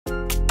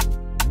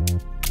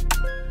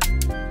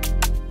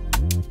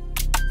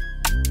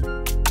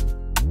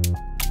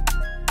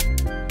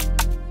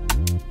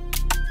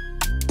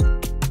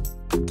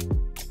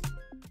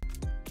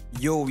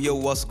Yo,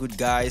 what's good,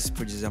 guys?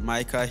 Producer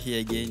Mykah here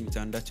again with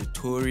another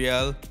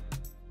tutorial,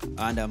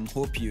 and I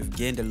hope you've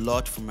gained a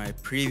lot from my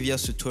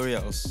previous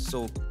tutorials.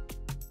 So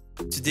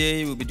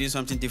today we'll be doing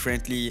something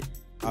differently.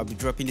 I'll be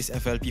dropping this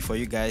FLP for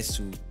you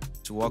guys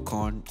to work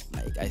on.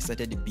 Like, I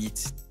started the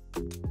beat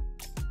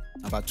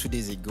about 2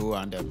 days ago,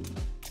 and I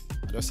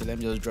just said let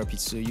me just drop it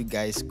so you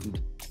guys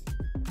could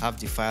have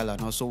the file and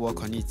also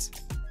work on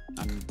it.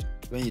 And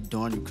when you're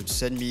done, you could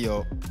send me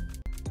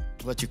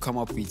what you come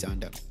up with,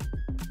 and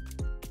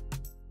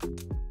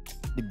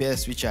the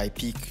best which I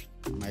pick.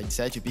 I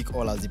decide to pick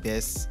all as the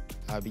best.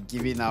 I'll be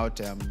giving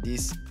out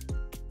this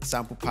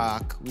sample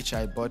pack which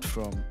I bought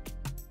from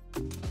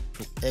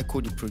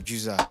Echo the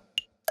producer.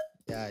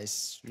 Yeah,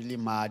 it's really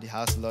mad. It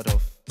has a lot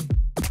of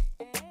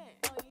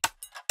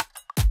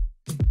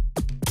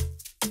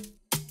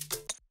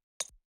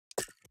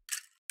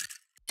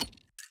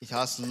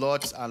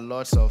lots and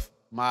lots of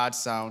mad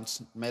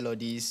sounds,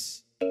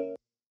 melodies.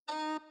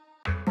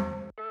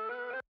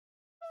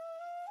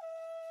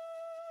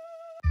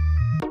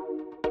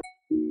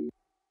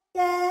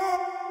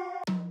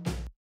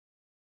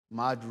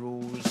 Mad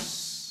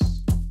rules.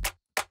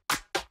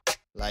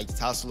 Like, it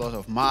has a lot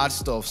of mad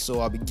stuff,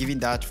 so I'll be giving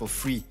that for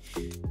free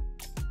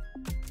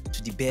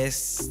to the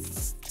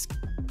best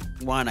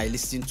one I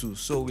listen to.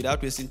 So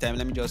without wasting time,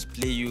 let me just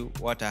play you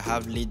what I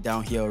have laid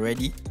down here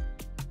already.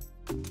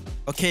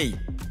 Okay.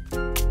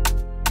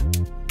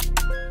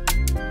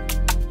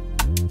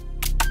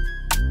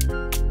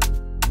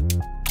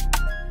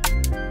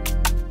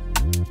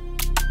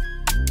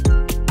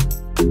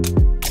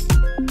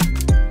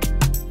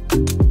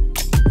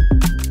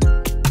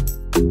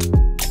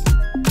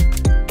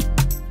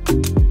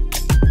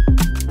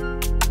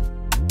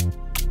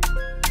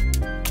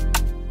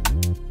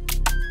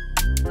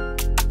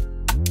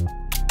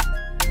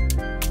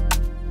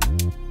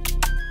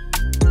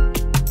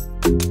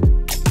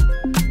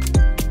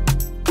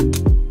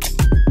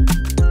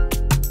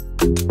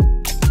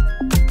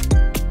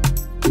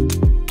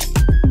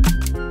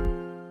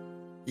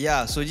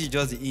 Yeah, so this is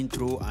just the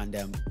intro, and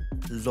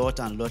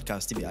lot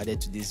can still be added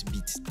to this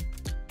beat.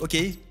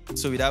 Okay,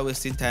 so without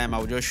wasting time,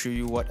 I'll just show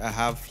you what I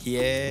have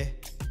here,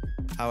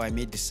 how I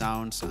made the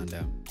sounds, and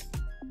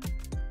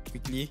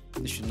quickly.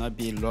 This should not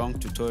be a long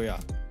tutorial.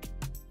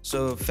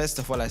 So first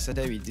of all, I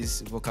started with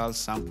this vocal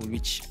sample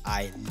which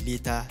I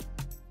later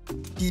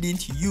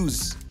didn't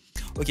use.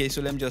 Okay,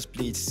 so let me just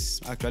play it.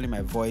 It's actually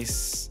my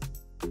voice.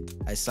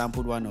 I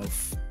sampled one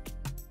of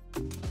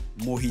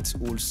Mohit's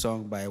old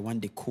song by One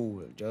Day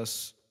Cool,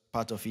 just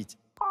part of it.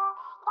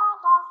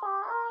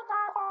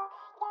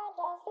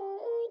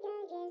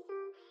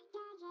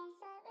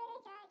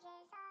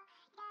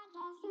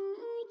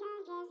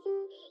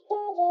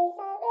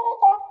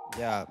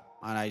 Yeah,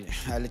 and I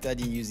later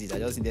didn't use it. I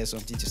just needed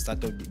something to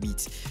start up the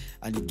beat,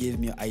 and it gave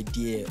me an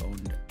idea on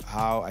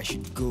how I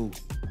should go.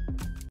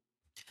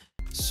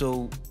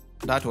 So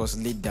that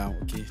was laid down.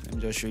 Okay, let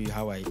me just show you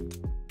how I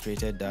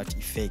created that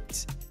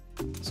effect.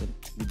 So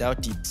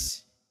without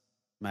it,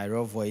 my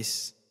raw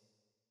voice.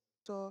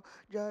 So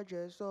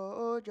judges,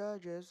 so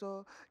judges,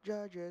 so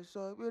judges,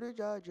 so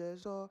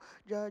judges, so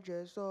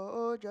judges,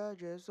 so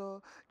judges,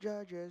 so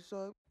judges,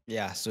 so.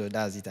 Yeah, so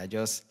that's it. I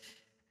just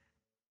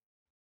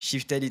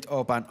shifted it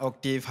up an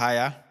octave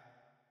higher,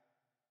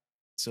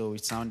 so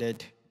it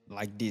sounded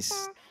like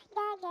this.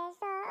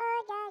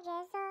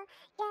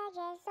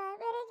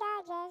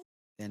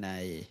 Then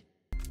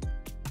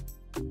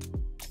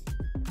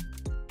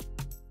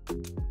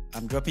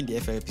I'm dropping the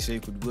FLP so you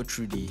could go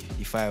through the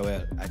file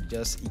well. I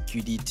just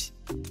EQ'd it,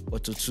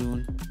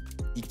 auto-tune,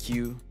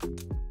 EQ,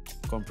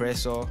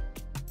 compressor,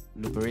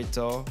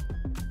 looperator.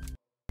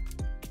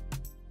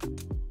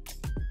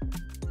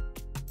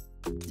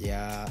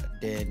 Yeah,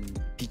 then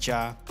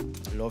pitcher,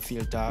 low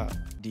filter,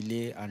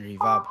 delay, and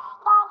reverb.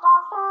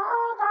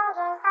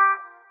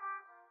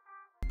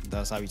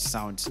 That's how it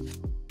sounds.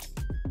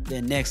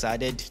 Then next,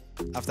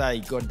 after I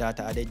got that,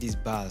 I added these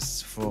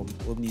bars from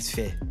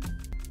Omnisphere.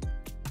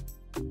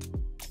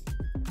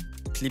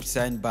 Clip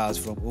sign bars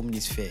from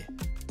Omnisphere.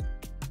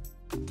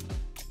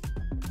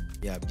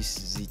 Yeah, this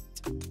is it.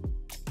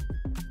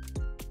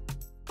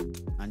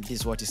 And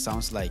this is what it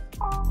sounds like.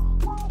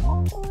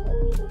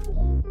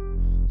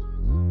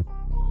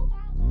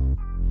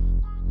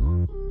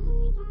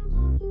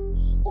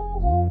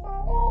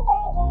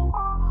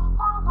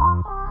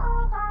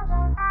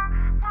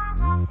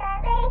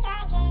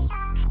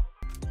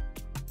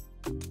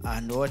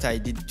 And what I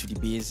did to the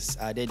bass,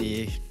 I added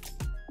a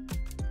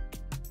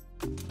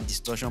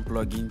distortion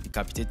plugin,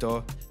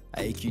 decapitator.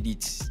 I EQ'd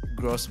it,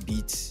 gross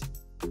beat,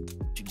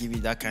 to give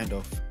it that kind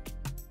of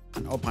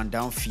an up and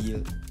down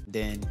feel.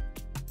 Then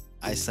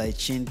I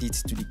sidechained it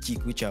to the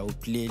kick, which I will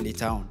play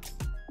later on.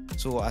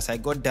 So as I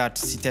got that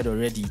seated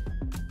already,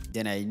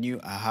 then I knew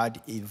I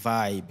had a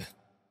vibe.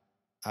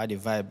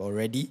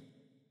 Already.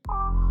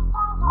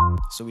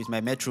 So with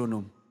my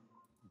metronome,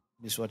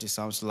 this is what it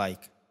sounds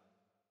like.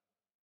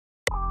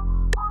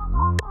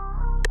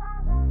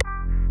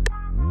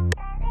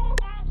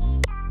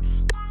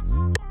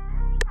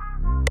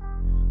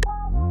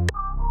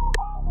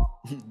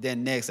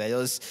 Then next, I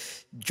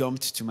just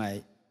jumped to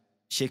my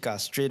shaker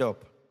straight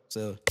up.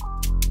 So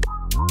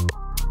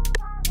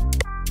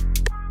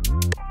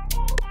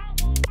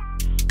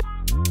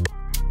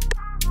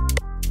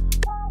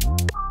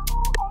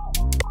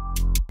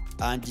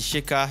and the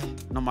shaker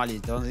normally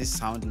doesn't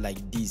sound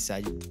like this.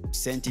 I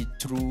sent it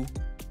through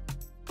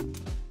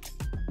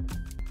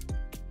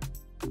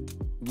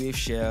wave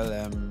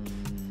shell.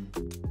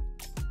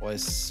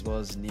 What's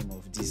the name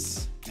of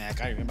this? I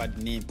can't remember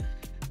the name.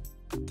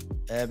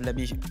 Let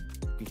me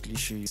quickly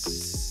show you.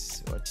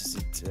 What is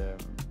it?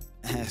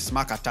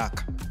 Smack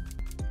attack.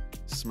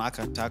 Smack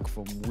attack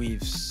from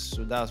waves.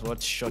 So that's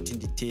what shot in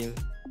the tail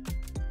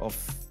of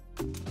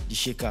the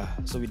shaker.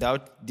 So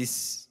without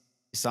this,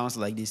 it sounds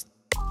like this.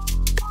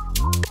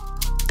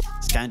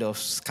 It's kind of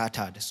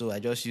scattered. So I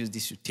just use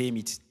this to tame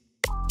it.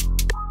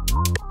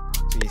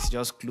 So it's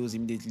just closed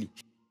immediately.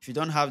 If you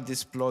don't have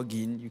this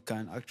plugin, you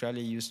can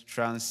actually use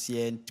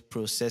transient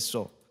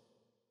processor.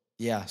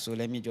 Yeah, so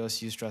let me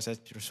just use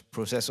transient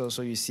processor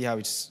so you see how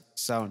it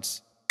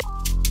sounds.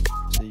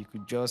 So you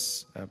could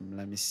just,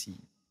 let me see,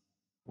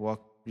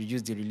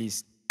 reduce the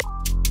release.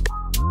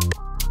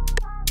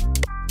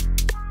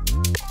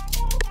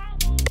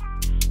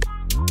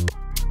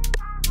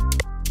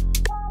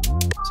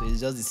 So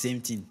it's just the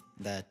same thing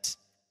that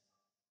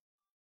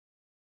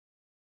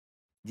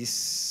this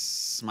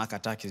smack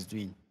attack is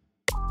doing.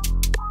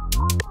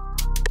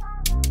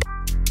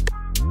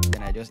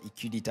 Then I just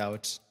EQ'd it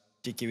out,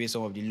 take away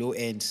some of the low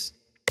ends.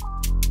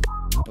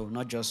 No,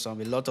 not just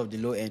some, a lot of the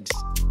low ends.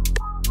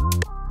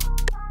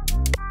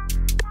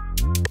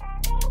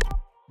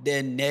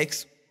 Then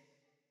next,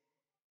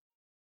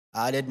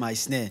 I added my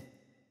snare.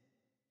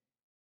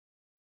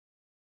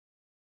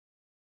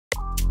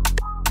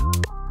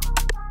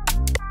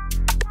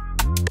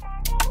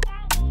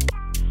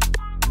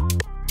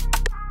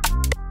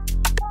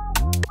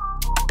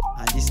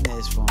 And this snare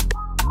is from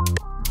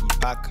the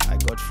pack I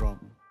got from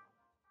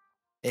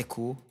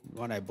Echo,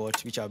 one I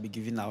bought, which I'll be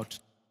giving out.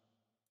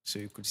 So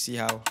you could see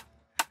how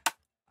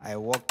I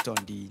worked on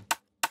to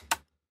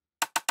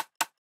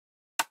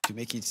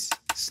make it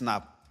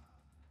snap,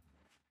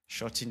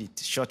 shorten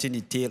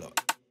the tail.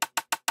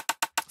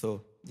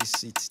 So this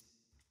is it.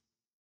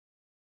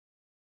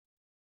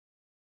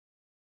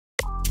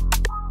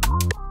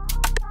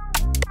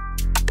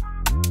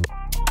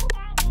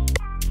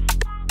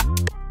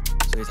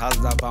 So it has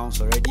that bounce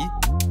already.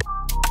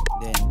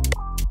 Then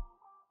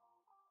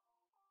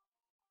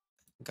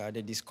I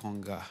added this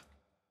conga.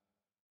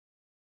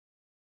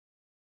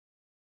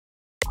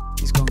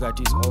 This conga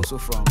is also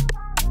from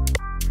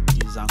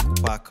the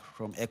Zanku pack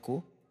from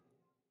Echo.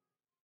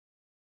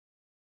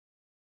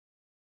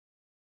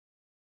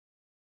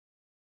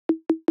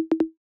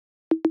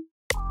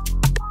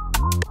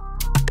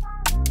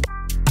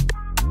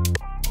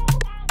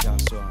 Yeah,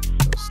 so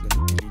just let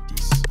me delete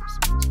this.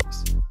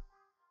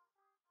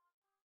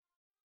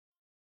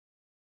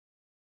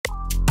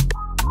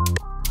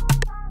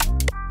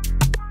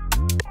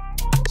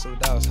 So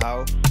that was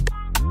how.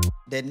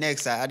 Then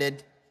next I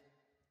added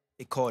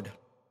a chord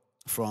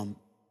from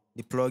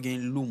the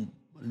plugin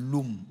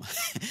Loom.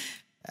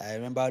 I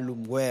remember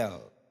Loom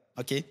well.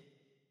 Okay.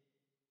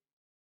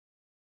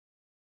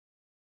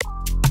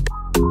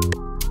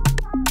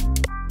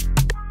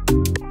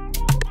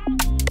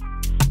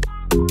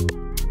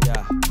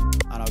 Yeah,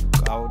 and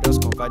I'll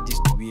just convert this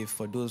to wave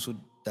for those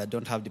that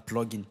don't have the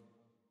plugin.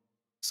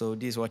 So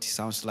this is what it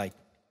sounds like.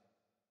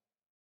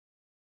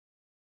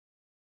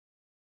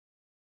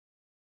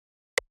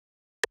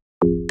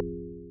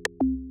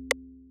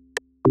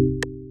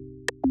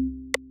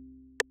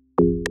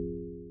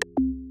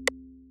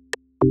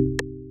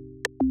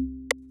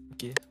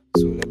 Okay,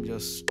 so let me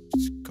just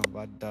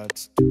convert that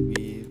to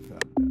wave.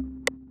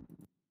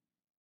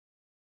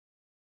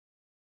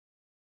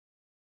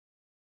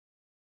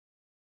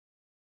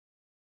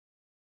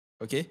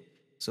 Okay,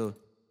 so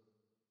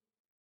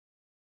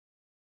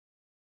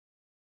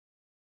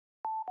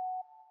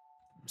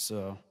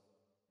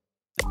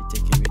let me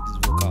take away these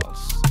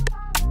vocals.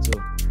 So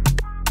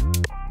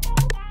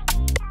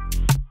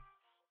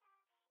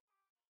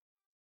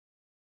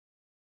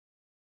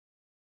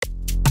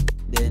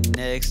then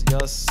next,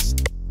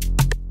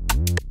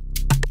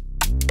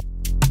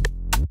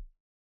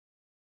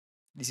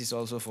 this is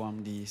also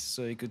from this.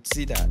 So you could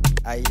see that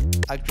I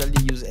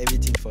actually use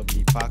everything from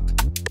the pack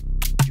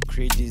to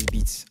create these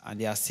beats, and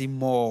there are still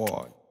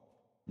more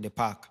in the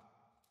pack.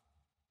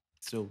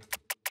 So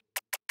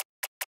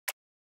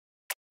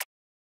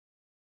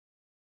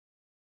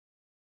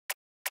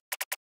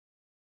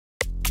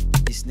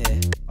this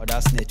snare or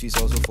that snare too is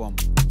also from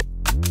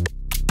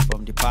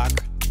the pack.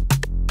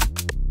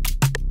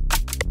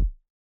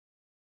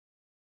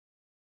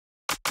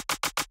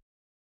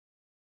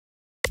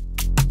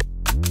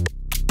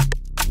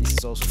 This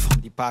is also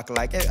from the pack.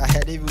 Like I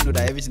didn't even know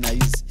that everything I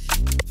use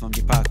from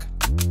the pack.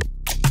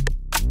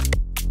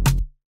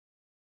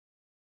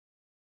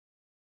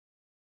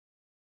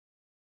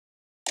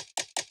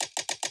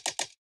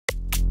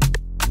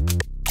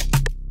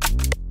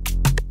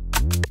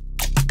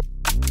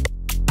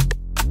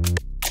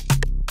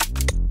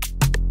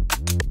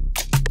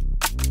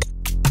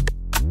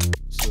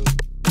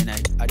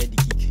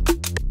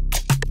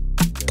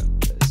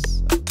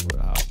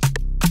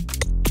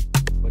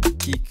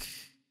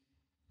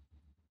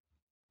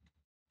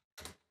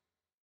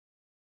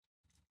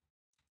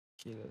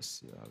 Okay, let's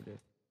see how that.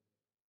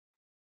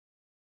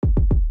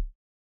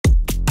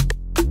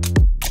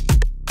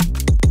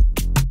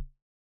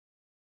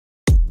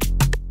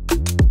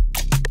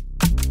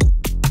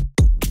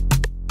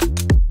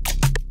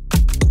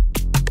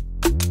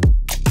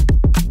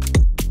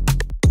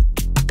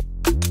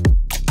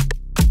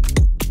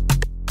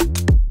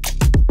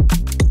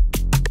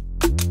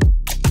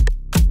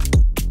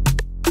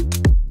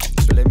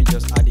 So let me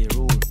just add a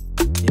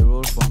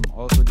rule from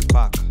also the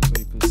pack, so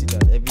you can see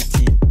that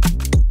everything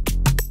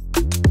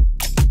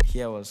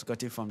here was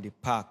gotten from the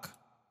pack.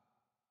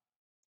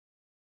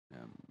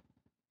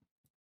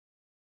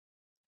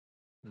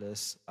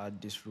 Let's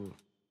add this rule.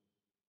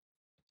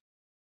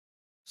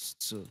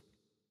 So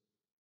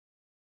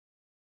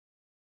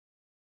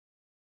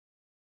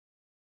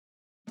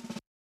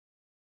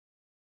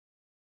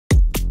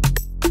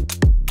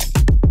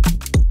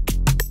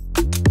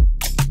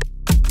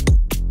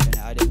then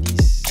I added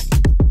this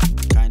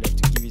kind of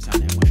to give it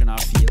an emotional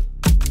feel.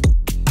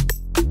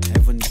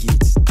 Heaven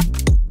gates.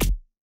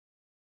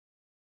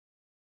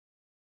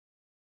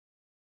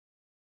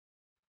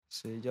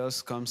 So it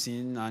just comes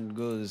in and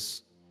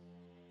goes.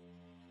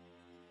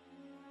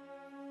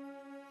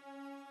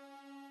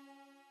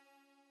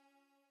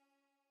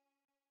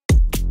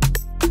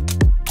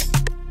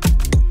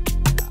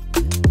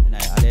 And I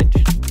added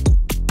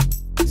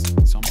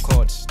some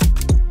chords.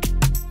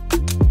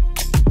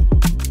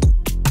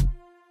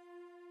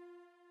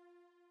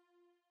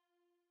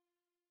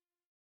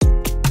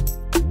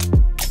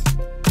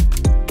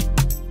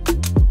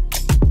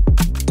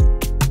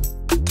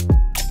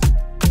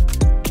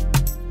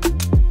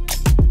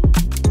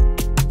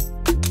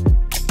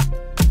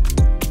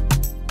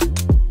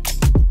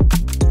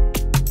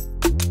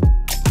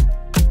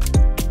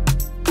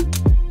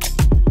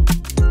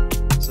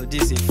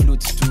 This is a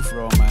flute too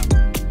from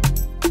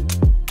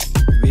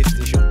wave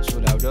station,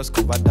 so I'll just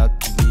convert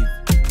that to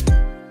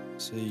wave,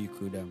 so you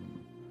could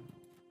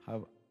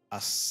have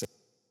access.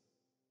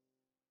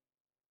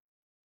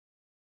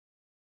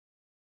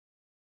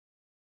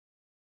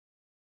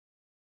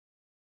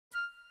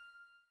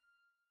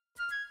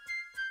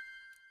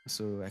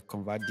 So I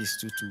convert this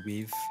to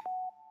wave.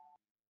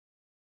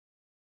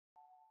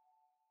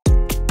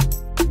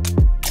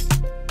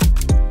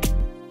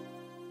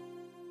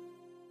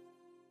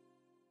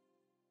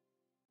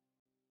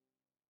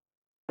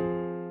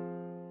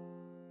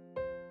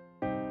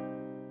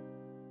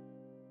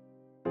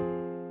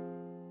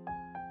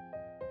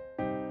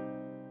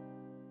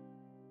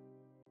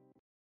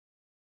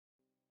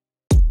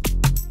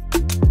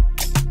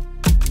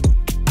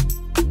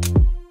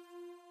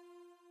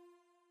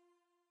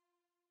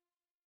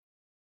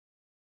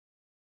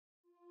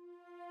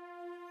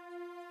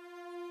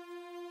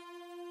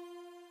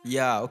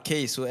 Yeah,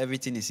 okay, so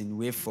everything is in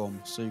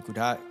waveform, so you could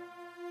have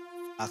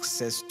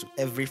access to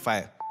every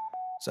file.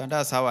 So and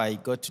that's how I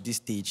got to this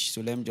stage.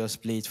 So let me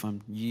just play it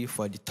from you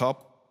for the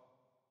top.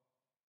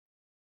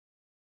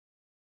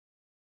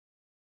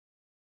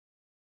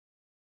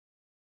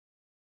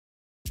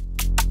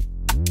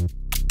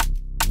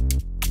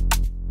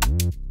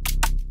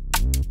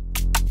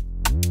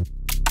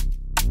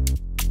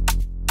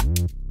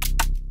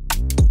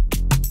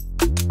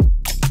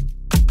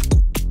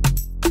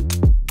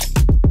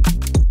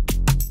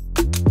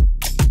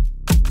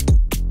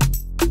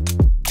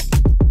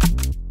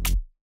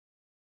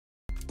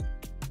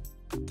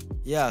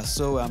 Yeah,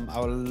 so I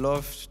would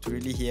love to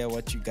really hear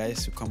what you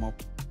guys to come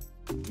up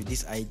with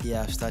this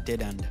idea I've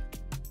started, and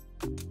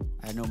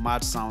I know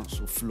mad sounds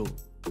will flow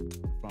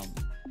from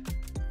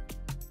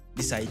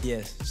this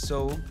idea.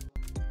 So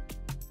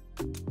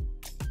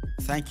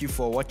thank you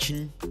for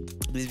watching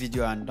this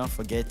video, and don't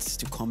forget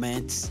to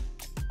comment.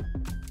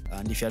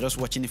 And if you're just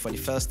watching it for the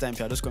first time, if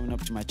you're just coming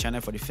up to my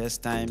channel for the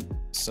first time,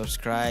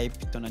 subscribe,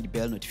 turn on the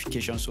bell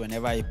notification so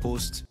whenever I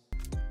post,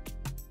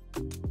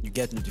 you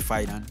get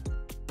notified. And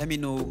let me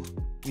know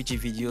which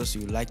videos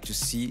you would like to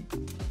see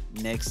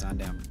next,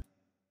 and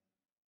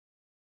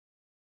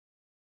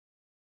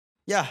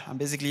yeah, and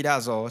basically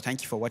that's all.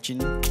 Thank you for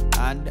watching,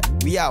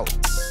 and we out.